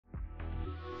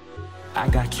I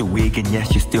got your wig and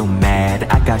yes, you're still mad.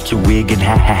 I got your wig and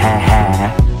ha ha ha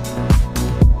ha.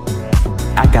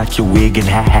 I got your wig and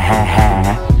ha ha ha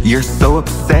ha. You're so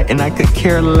upset and I could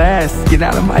care less. Get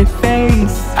out of my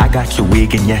face. I got your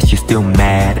wig and yes, you're still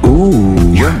mad. Ooh,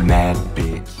 you're mad,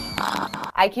 bitch.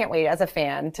 I can't wait as a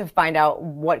fan to find out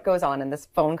what goes on in this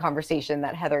phone conversation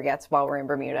that Heather gets while we're in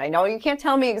Bermuda. I know you can't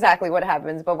tell me exactly what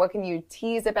happens, but what can you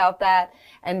tease about that?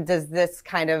 And does this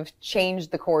kind of change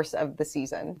the course of the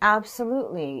season?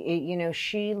 Absolutely. You know,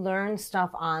 she learned stuff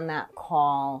on that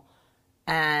call.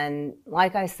 And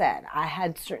like I said, I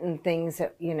had certain things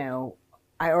that, you know,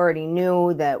 I already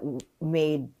knew that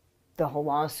made the whole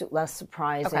lawsuit less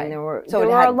surprising. Okay. There were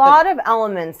a lot of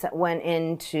elements that went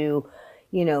into,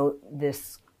 you know,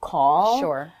 this call.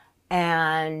 Sure.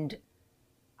 And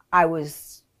I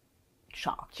was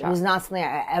shocked. It was not something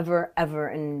I ever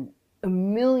in a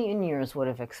million years would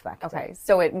have expected. Okay.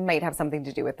 So it might have something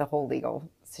to do with the whole legal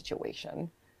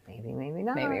situation. Maybe, maybe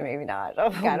not. Maybe not. Oh,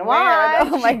 Gotta weird. watch.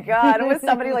 Oh my God. Was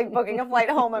somebody like booking a flight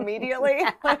home immediately?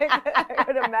 Like, I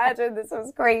could imagine this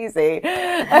was crazy.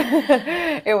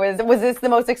 Was this the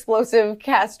most explosive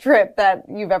cast trip that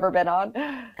you've ever been on?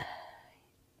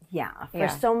 Yeah, for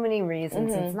so many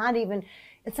reasons. Mm-hmm.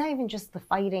 It's not even just the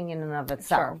fighting in and of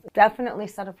itself. Sure. Definitely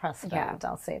set a precedent, Yeah.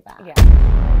 I'll say that. Yeah.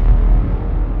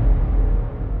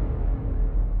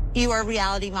 You are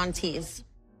reality Vontease.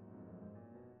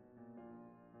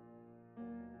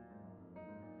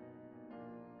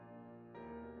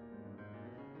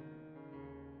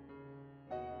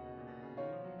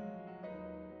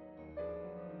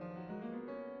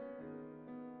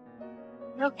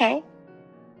 Okay.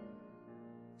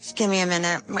 Just give me a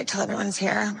minute. Wait till everyone's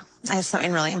here. I have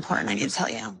something really important I need to tell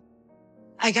you.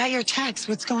 I got your text.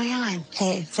 What's going on?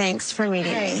 Hey, thanks for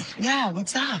meeting me. Yeah,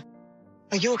 what's up?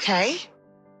 Are you okay?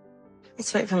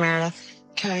 Let's wait for Meredith.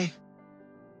 Okay.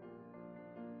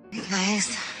 Hey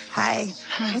guys. Hi.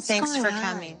 What's Thanks going for on?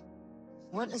 coming.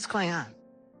 What is going on?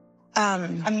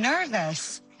 I'm I'm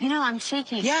nervous. I'm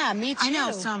shaking. Yeah, me too. I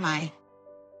know, so am I.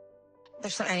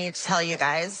 There's something I need to tell you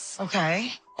guys.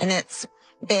 Okay. And it's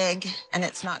big and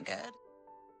it's not good.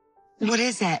 What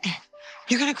is it?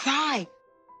 You're gonna cry.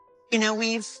 You know,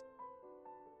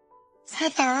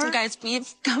 Heather. guys,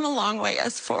 we've come a long way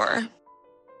as four.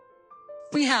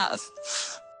 We have.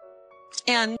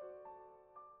 And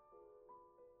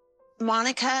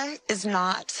Monica is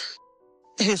not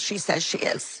who she says she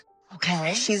is.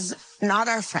 Okay. She's not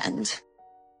our friend.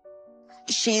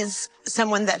 She's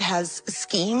someone that has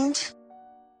schemed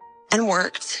and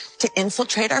worked to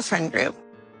infiltrate our friend group.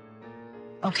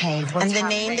 Okay. And the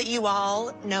name that you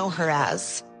all know her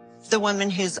as, the woman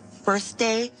whose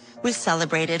birthday we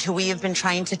celebrated, who we have been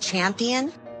trying to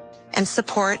champion and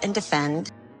support and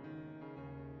defend.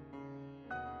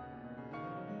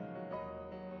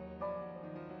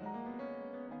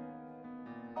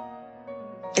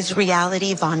 Is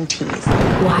reality Vontease.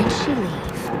 Why'd she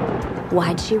leave?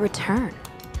 Why'd she return?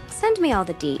 Send me all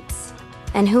the deets.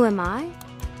 And who am I?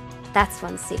 That's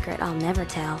one secret I'll never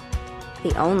tell.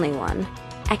 The only one.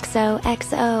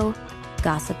 XOXO.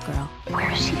 Gossip Girl.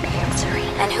 Where is she answering?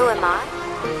 And who am I?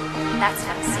 That's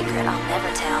one secret I'll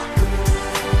never tell.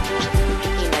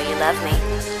 You know you love me.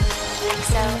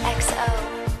 XOXO.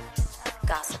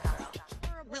 Gossip Girl.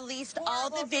 Released all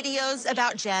the videos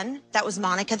about Jen. That was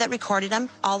Monica that recorded them.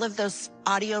 All of those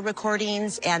audio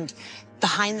recordings and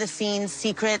behind the scenes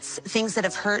secrets, things that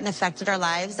have hurt and affected our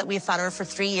lives that we've fought over for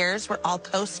 3 years, were all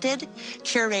posted,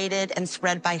 curated, and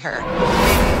spread by her.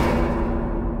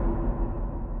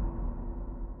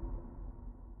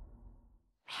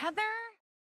 Heather?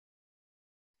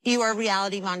 You are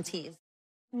reality Vontease.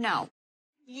 No.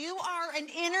 You are an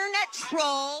internet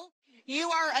troll. You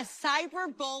are a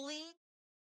cyber bully.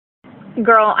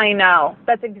 Girl, I know.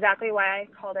 That's exactly why I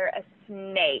called her a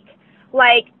snake.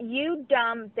 Like, you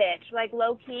dumb bitch. Like,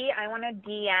 low-key, I want to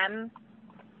DM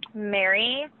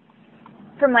Mary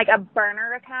from, like, a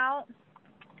burner account.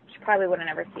 She probably wouldn't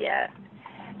ever see it.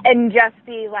 And just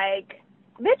be like,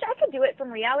 bitch, I could do it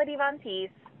from reality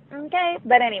Vontease. Okay?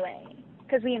 But anyway,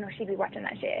 because we know she'd be watching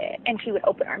that shit. And she would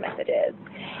open our messages.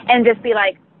 And just be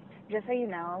like, just so you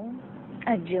know,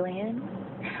 Jillian,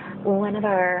 one of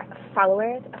our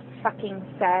followers fucking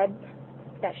said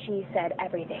that she said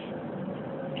everything.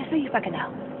 Just so you fucking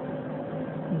know.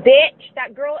 Bitch,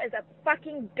 that girl is a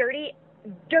fucking dirty,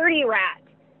 dirty rat.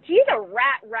 She's a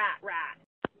rat.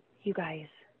 You guys,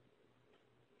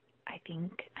 I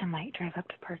think I might drive up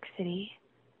to Park City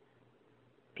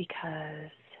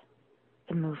because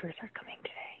the movers are coming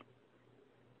today.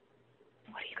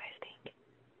 What do you guys think?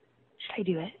 Should I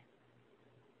do it?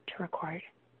 To record?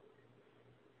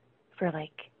 For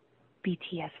like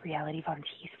BTS reality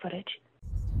Vontease footage.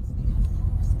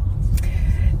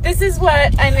 This is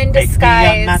what I'm in Make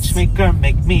disguise. me a matchmaker,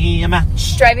 make me a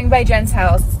match. Driving by Jen's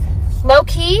house. Low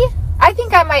key, I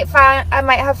think I might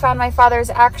have found my father's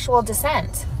actual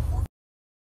descent.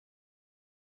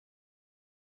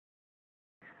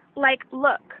 Like,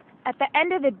 look, at the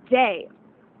end of the day,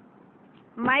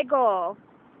 my goal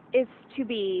is to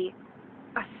be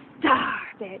a star,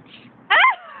 bitch.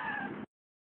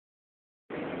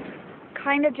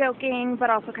 Kind of joking,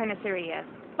 but also kind of serious.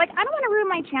 Like, I don't want to ruin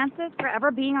my chances for ever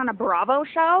being on a Bravo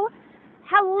show.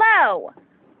 Hello!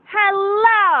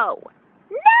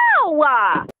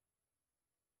 No!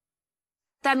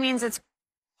 That means it's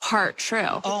part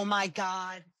true. Oh my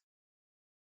God.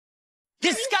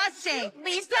 Disgusting.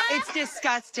 Lisa? It's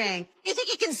disgusting. You think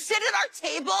you can sit at our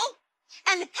table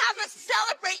and have us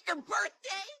celebrate your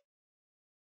birthday?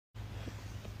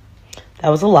 That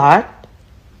was a lot.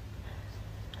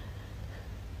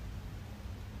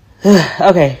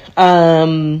 Okay.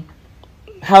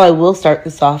 How I will start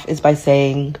this off is by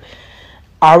saying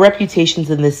our reputations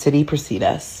in this city precede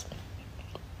us.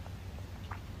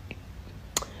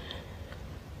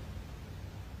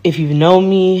 If you've known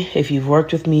me, if you've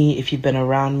worked with me, if you've been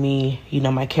around me, you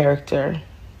know my character.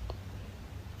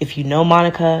 If you know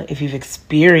Monica, if you've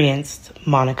experienced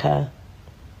Monica,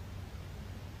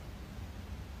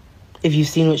 if you've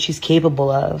seen what she's capable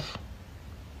of,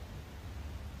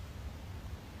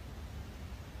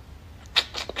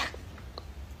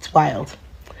 it's wild.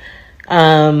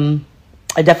 I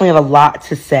definitely have a lot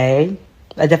to say.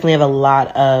 I definitely have a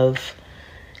lot of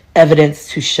evidence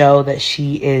to show that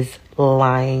she is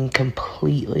lying,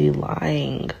 completely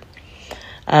lying.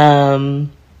 I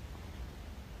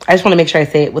just want to make sure I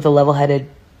say it with from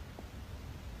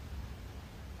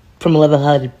a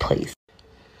level-headed place.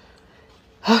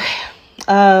 Okay.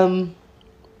 I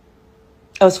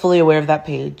was fully aware of that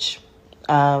page.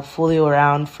 Fully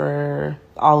around for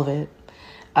all of it.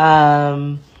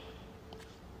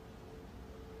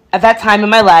 At that time in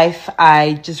my life,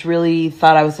 I just really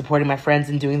thought I was supporting my friends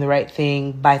and doing the right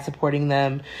thing by supporting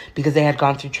them because they had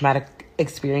gone through traumatic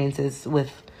experiences with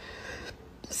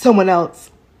someone else.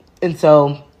 And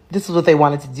so this is what they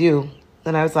wanted to do.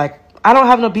 And I was like, I don't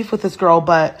have no beef with this girl,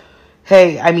 but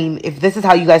hey, I mean, if this is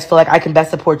how you guys feel like I can best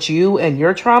support you and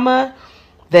your trauma,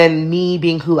 then me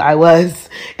being who I was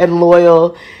and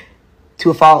loyal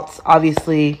to a fault,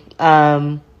 obviously,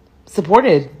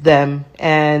 supported them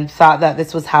and thought that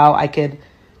this was how I could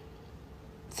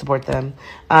support them.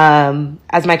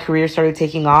 As my career started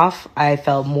taking off, I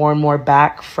fell more and more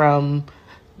back from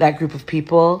that group of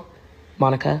people,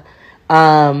 Monica,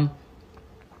 and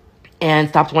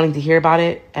stopped wanting to hear about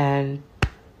it, and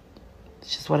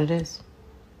it's just what it is.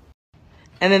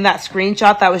 And then that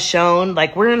screenshot that was shown,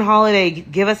 like, we're in Holiday,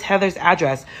 give us Heather's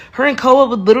address. Her and Koa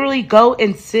would literally go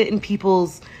and sit in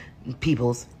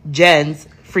Jen's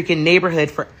freaking neighborhood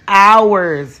for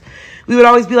hours. We would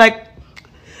always be like,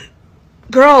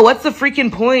 girl, what's the freaking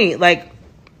point? Like,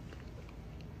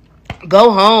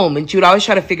 go home. And she would always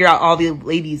try to figure out all the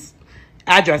ladies'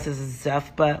 addresses and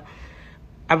stuff. But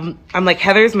I'm like,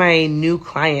 Heather's my new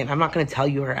client. I'm not going to tell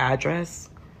you her address.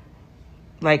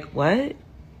 Like, what?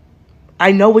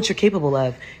 I know what you're capable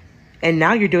of. And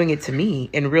now you're doing it to me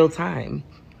in real time.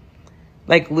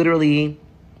 Like, literally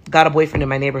got a boyfriend in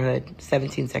my neighborhood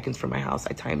 17 seconds from my house.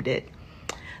 I timed it.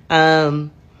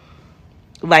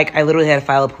 Like, I literally had to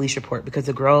file a police report because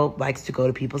the girl likes to go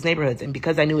to people's neighborhoods. And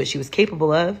because I knew what she was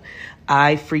capable of,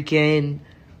 I freaking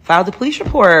filed a police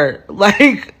report.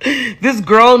 Like, this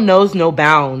girl knows no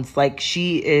bounds. Like,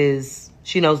 she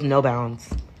knows no bounds.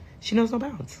 She knows no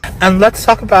bounds. And let's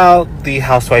talk about the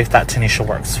housewife that Tanisha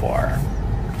works for.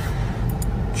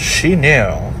 She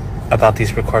knew about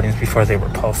these recordings before they were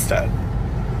posted.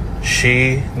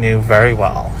 She knew very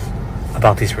well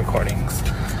about these recordings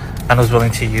and was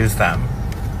willing to use them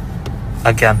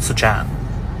against Jen.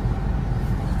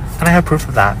 And I have proof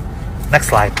of that. Next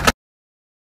slide.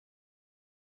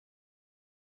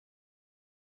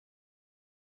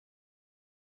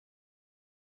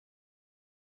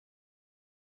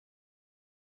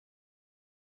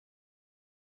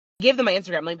 I gave them my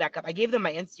Instagram. Let me back up. I gave them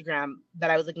my Instagram that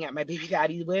I was looking at my baby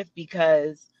daddy with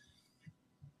because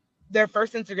their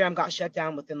first Instagram got shut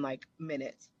down within like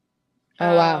minutes.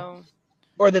 Oh, wow.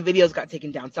 Or the videos got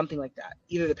taken down, something like that.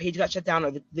 Either the page got shut down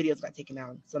or the videos got taken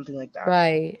down, something like that.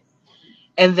 Right.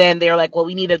 And then they were like, well,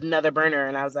 we need another burner.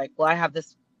 And I was like, well, I have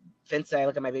this fence that I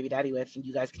look at my baby daddy with, and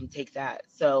you guys can take that.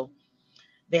 So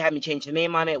they had me change the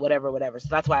name on it, whatever. So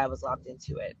that's why I was logged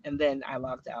into it. And then I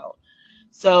logged out.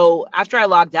 So after I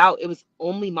logged out, it was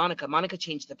only Monica. Monica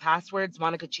changed the passwords.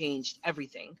 Monica changed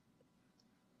everything.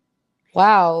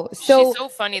 Wow. She's So so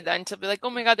funny then to be like, oh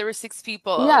my God, there were 6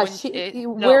 people. yeah, When it,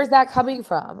 where's that coming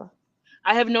from?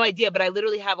 I have no idea, but I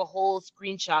literally have a whole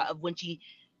screenshot of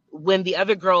when the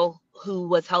other girl who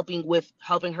was helping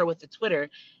her with the Twitter,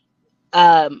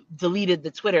 deleted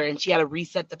the Twitter and she had to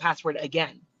reset the password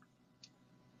again.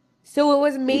 So it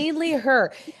was mainly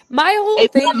her. My whole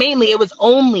thing. It was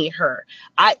only her.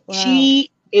 Wow.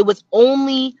 It was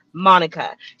only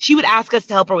Monica. She would ask us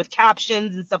to help her with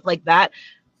captions and stuff like that.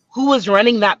 Who was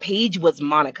running that page was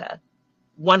Monica.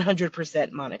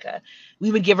 100% Monica.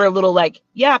 We would give her a little like,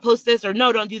 yeah, post this, or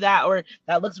no, don't do that, or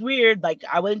that looks weird. Like,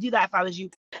 I wouldn't do that if I was you.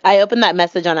 I opened that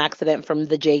message on accident from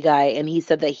the J guy, and he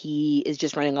said that he is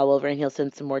just running all over and he'll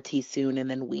send some more tea soon, and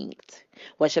then winked.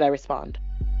 What should I respond?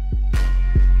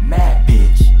 Mad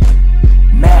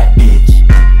bitch. Mad bitch.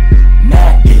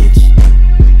 Mad bitch.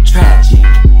 Tragic.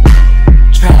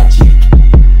 Tragic.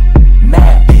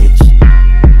 Mad bitch.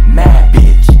 Mad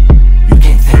bitch. You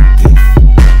can't take this.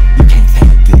 You can't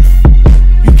take this.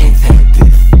 You can't take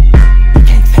this. You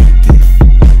can't take this.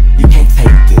 You can't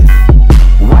take this.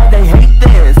 Why they hate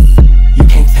this? You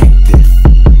can't take this.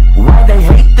 Why they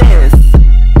hate this?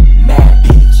 Mad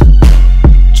bitch.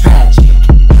 Tragic.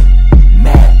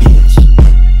 Mad bitch.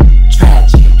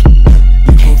 Tragic.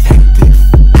 You can't take this.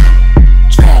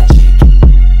 Tragic.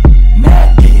 Mad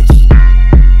bitch.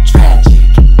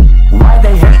 Tragic. Why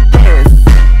they hate this?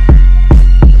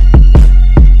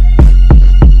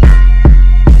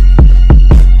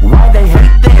 Why they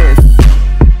hate this?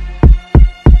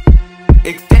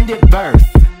 Extended verse.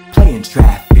 Playing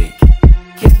traffic.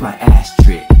 Kiss my ass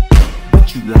trick.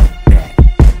 But you like that.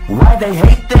 Why they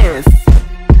hate this?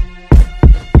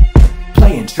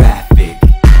 Playing traffic.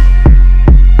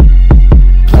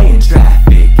 Playing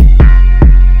traffic.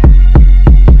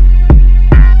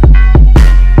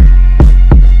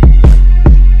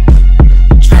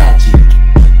 Tragic.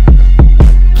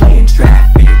 Playing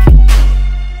traffic.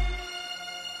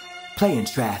 Playing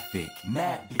traffic.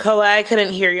 Mad bitch. Koa, I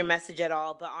couldn't hear your message at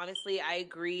all, but honestly, I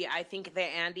agree. I think that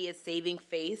Andy is saving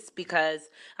face because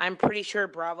I'm pretty sure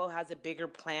Bravo has a bigger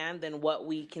plan than what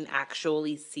we can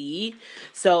actually see.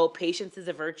 So patience is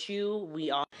a virtue.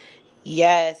 We all.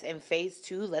 Yes, and phase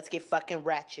 2, let's get fucking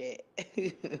ratchet.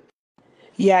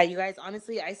 Yeah, you guys,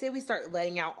 honestly, I say we start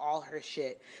letting out all her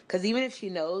shit. Because even if she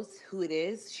knows who it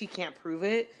is, she can't prove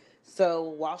it. So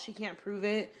while she can't prove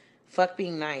it, fuck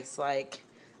being nice. Like,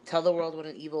 tell the world what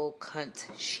an evil cunt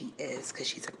she is, because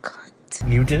she's a cunt.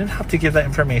 You didn't have to give that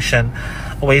information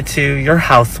away to your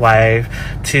housewife,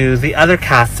 to the other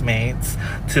castmates,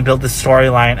 to build the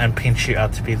storyline and paint you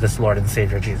out to be this Lord and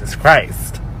Savior Jesus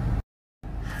Christ.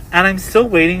 And I'm still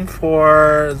waiting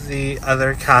for the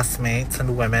other castmates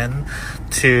and women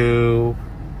to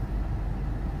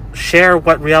share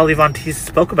what Reality Vontease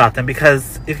spoke about them,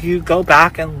 because if you go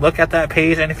back and look at that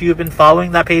page, and if you've been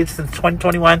following that page since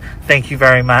 2021, thank you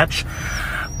very much.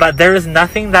 But there is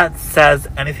nothing that says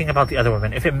anything about the other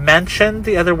women. If it mentioned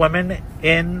the other women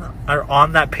in or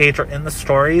on that page or in the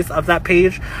stories of that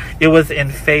page, it was in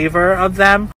favor of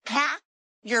them. Pack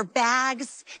your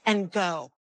bags and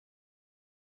go.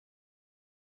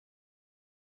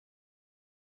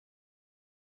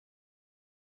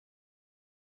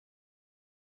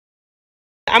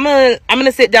 I'm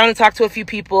gonna sit down and talk to a few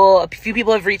people. A few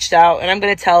people have reached out, and I'm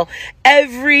gonna tell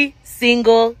every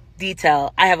single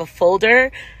detail. I have a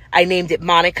folder. I named it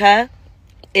Monica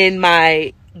in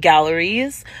my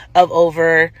galleries of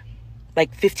over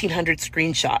like 1,500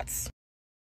 screenshots.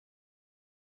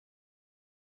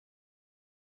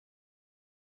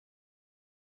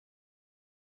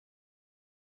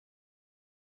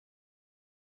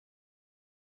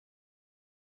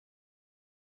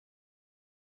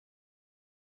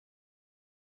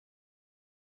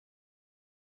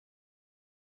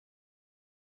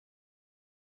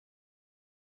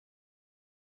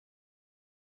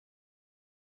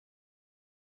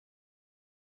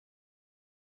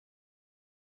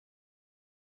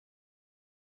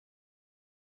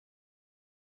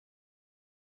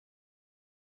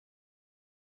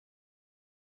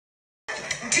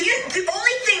 The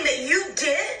only thing that you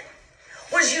did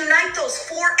was unite those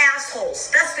 4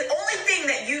 assholes. That's the only thing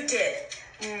that you did.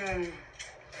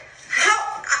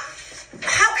 How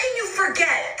can you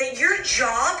forget that your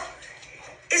job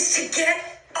is to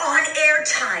get on air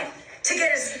time, to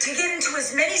get into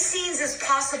as many scenes as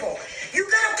possible? You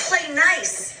gotta play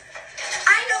nice.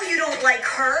 I know you don't like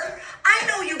her. I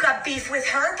know you got beef with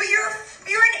her, but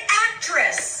you're an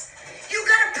actress. You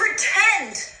gotta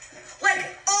pretend like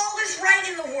all is right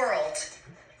in the world.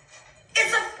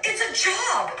 It's a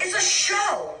job. It's a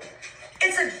show.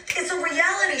 It's a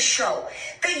reality show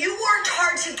that you worked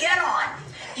hard to get on.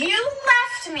 You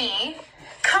left me me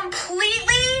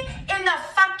completely in the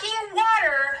fucking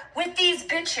water with these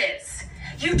bitches.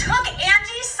 You took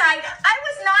Angie's side. I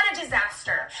was not a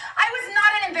disaster. I was not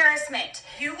an embarrassment.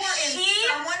 You were in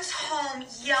someone's home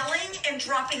yelling and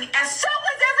dropping S. So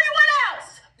was everyone else.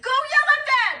 Go yell at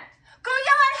them. Go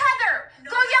yell at Heather.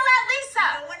 Go yell at Lisa.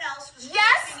 No one else was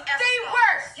Yes, dropping they F-bombs.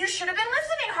 were. You should have been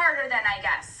listening harder then, I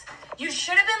guess. You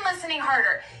should have been listening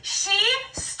harder. She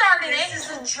started it. This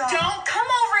is a job. Don't come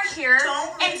over here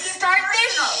and start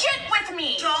this personal. shit with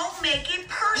me. Don't make it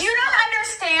personal. You don't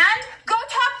understand? Go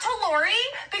talk to Lori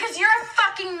because you're a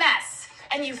fucking mess.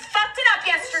 And you fucked it up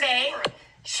yesterday.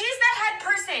 She's the head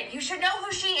person. You should know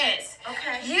who she is.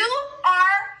 Okay. You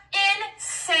are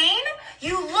insane.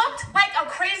 You looked like a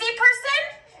crazy person.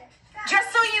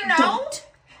 Just so you know.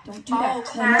 Don't do that.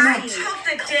 Classy. I took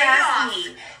the day off.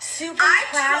 Super I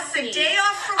classy. took the day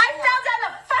off from I work. fell down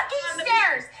the fucking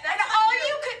stairs. And all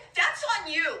you could. That's on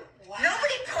you.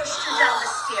 Nobody pushed you down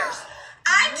the stairs.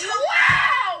 I took.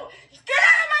 Wow! Get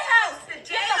out of my house!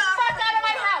 Get the fuck out of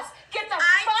my house! Get the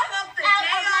fuck out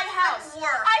of my house!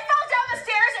 I fell down the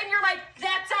stairs and you're like,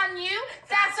 that's on you?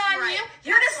 That's on you?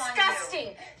 You're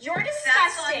disgusting. You're disgusting.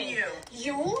 That's on you.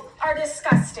 You are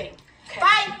disgusting.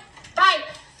 Bye. Bye.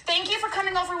 Thank you for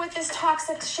coming over with this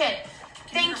toxic shit.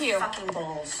 Thank you. Fucking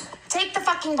balls. Take the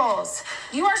fucking balls.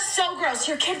 You are so gross.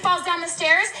 Your kid falls down the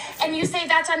stairs and you say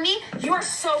that's on me? You are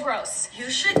so gross. You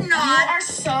should not. You are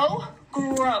so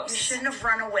gross. You shouldn't have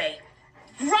run away.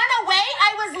 Run away?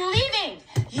 I was leaving.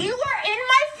 You were in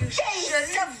my face. You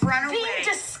shouldn't have run away. Being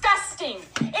disgusting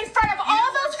in front of all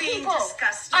those people.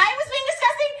 Disgusting. I was being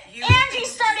disgusting. Angie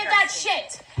started that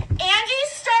shit. Angie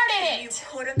started it. You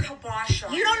put a kibosh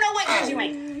on. You don't know what you're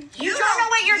doing. You don't know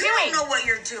what you're doing. You don't know what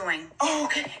you're doing.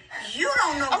 Okay. You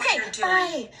don't know what you're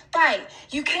doing. Bye.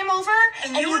 You came over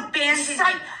and you abandoned me.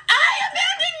 I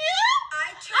abandoned you?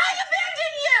 I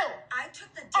abandoned you. I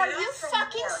took the day Are off you from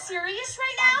fucking work serious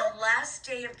right on now? the last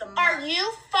day of the month. Are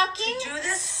you fucking to do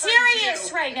this for serious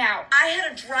you. right now? I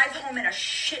had to drive home in a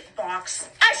shit box.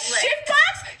 A shit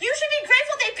box? You should be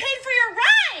grateful they paid for your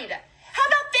ride. How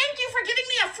about thank you for giving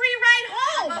me a free ride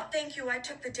home? How about thank you? I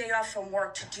took the day off from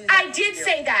work to do that. I did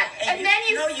say that. And then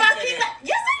you no, fucking... didn't.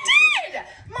 Yes, I did.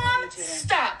 Mom,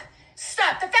 stop.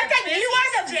 Stop. The fact that you are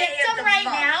the victim right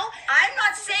now... I'm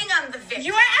not saying I'm the victim.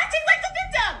 You are acting like the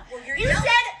victim. Well, you're you yelling.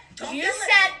 said... Don't You yell at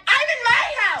said, me. I'm in my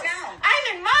house. down. I'm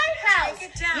in my house. Take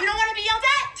it down. You don't want to be yelled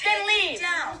at? Then Take it leave.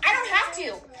 down. I don't have to.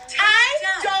 Take I it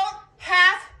down. don't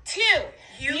have to.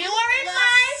 You are in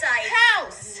my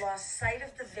house. You lost sight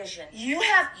of the vision. You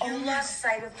have... You lost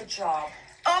sight of the job.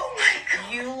 Oh my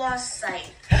God. You lost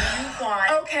sight. You got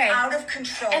out of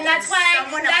control. And that's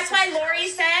why Lori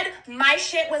said my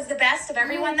shit was the best of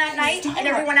everyone that night, and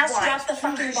everyone else dropped the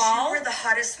fucking ball. You were the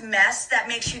hottest mess. That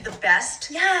makes you the best.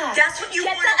 Yeah. That's what you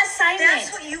get want. the assignment.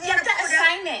 That's what you want Get to the put out.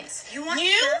 assignment. You want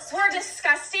You this? were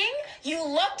disgusting. You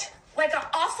looked like an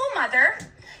awful mother.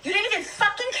 You didn't even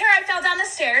fucking care I fell down the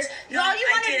stairs. No, All you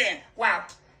I wanted... didn't. Wow.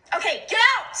 Okay, get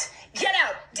out. Get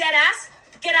out. Dead ass.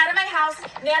 Get out of my house.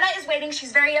 Nana is waiting.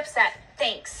 She's very upset.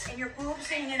 Thanks. And your boobs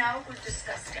hanging out were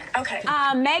disgusting. Okay.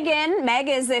 Meg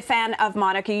is a fan of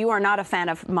Monica. You are not a fan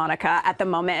of Monica at the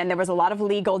moment, and there was a lot of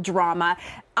legal drama.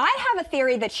 I have a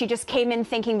theory that she just came in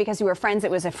thinking because you were friends it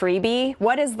was a freebie.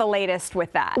 What is the latest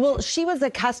with that? Well, she was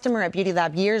a customer at Beauty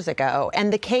Lab years ago,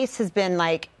 and the case has been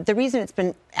the reason it's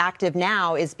been active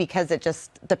now is because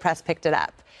the press picked it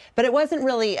up. But it wasn't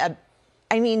really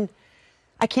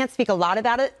I can't speak a lot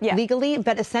about it legally,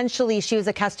 but essentially she was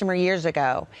a customer years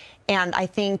ago. And I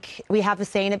think we have a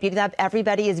saying at Beauty Lab,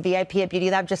 everybody is VIP at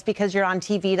Beauty Lab. Just because you're on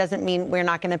TV doesn't mean we're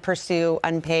not going to pursue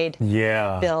unpaid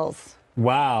bills.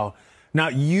 Wow. Now,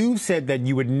 you said that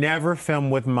you would never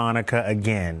film with Monica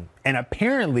again. And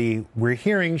apparently, we're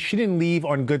hearing she didn't leave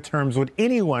on good terms with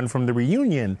anyone from the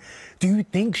reunion. Do you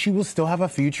think she will still have a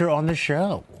future on the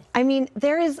show? I mean,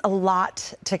 there is a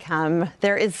lot to come.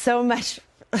 There is so much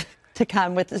to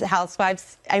come with the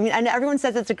Housewives. I mean, and everyone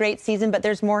says it's a great season, but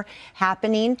there's more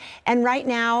happening. And right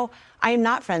now, I am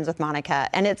not friends with Monica.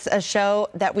 And it's a show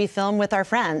that we film with our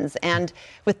friends. And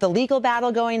with the legal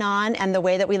battle going on and the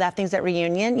way that we left things at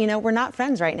reunion, we're not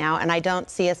friends right now. And I don't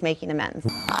see us making amends.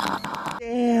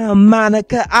 Damn,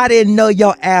 Monica, I didn't know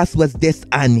your ass was this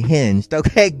unhinged.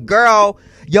 Okay, girl,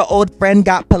 your old friend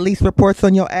got police reports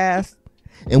on your ass.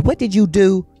 And what did you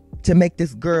do to make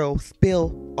this girl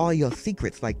spill all your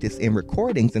secrets like this in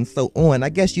recordings and so on? I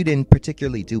guess you didn't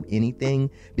particularly do anything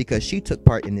because she took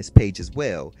part in this page as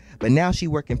well. But now she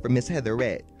working for Miss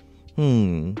Heatherette.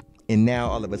 And now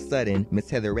all of a sudden, Miss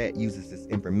Heatherette uses this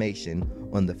information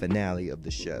on the finale of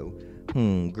the show.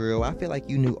 Girl, I feel like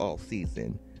you knew all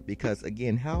season. Because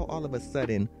again, how all of a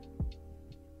sudden,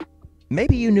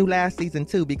 maybe you knew last season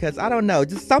too, because I don't know,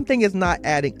 just something is not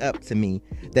adding up to me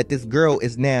that this girl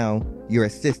is now your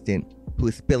assistant who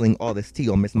is spilling all this tea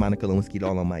on Miss Monica Lewinsky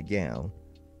all on my gown.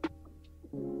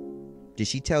 Did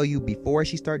she tell you before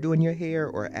she started doing your hair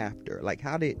or after? Like,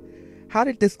 how did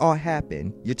this all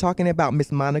happen? You're talking about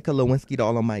Miss Monica Lewinsky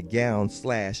all on my gown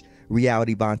 /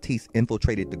 reality Vontease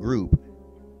infiltrated the group.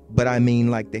 But I mean,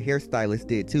 like, the hairstylist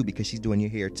did too, because she's doing your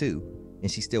hair too.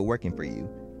 And she's still working for you.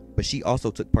 But she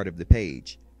also took part of the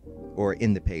page. Or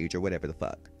in the page, or whatever the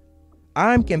fuck.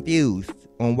 I'm confused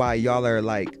on why y'all are,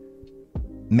 like,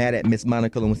 mad at Miss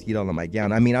Monica Lewinsky all on my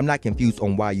gown. I mean, I'm not confused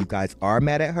on why you guys are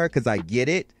mad at her, because I get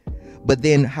it. But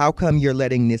then how come you're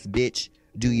letting this bitch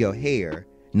do your hair?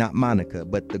 Not Monica,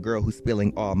 but the girl who's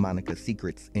spilling all Monica's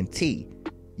secrets and tea.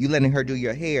 You letting her do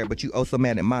your hair, but you also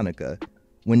mad at Monica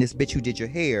when this bitch who did your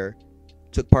hair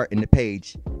took part in the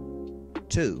page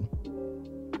too.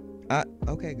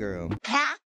 Okay, girl.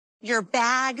 Pack your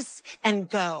bags and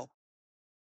go.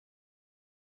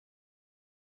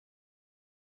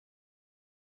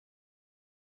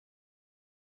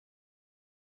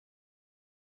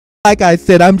 Like I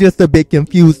said, I'm just a bit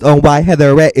confused on why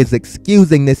Heatherette is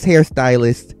excusing this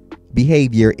hairstylist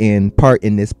behavior in part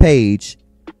in this page,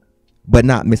 but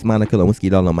not Miss Monica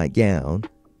Lewinsky all on my gown.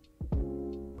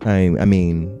 I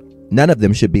mean, none of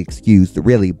them should be excused,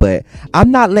 really, but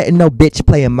I'm not letting no bitch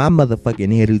play in my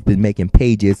motherfucking head who's been making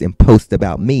pages and posts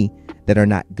about me that are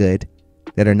not good,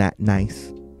 that are not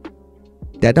nice.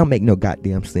 That don't make no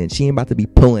goddamn sense. She ain't about to be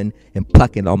pulling and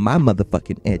plucking on my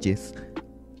motherfucking edges.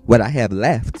 What I have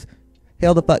left.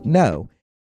 Hell the fuck no.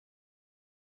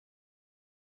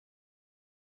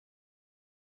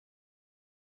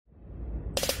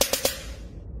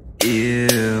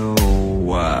 Ew.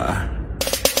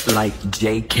 Like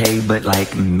JK, but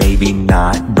like maybe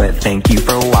not. But thank you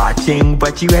for watching.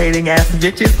 But you hating ass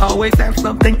bitches always have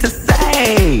something to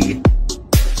say.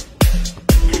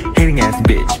 Hating ass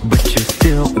bitch, but you're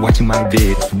still watching my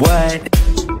vids. What?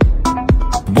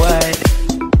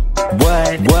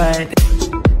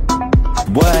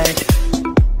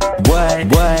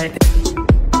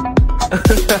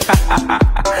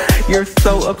 You're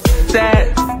so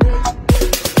upset.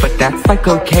 But that's like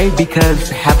okay, because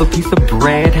have a piece of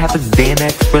bread, have a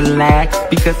Xanax, relax,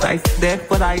 because I said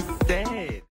what I said.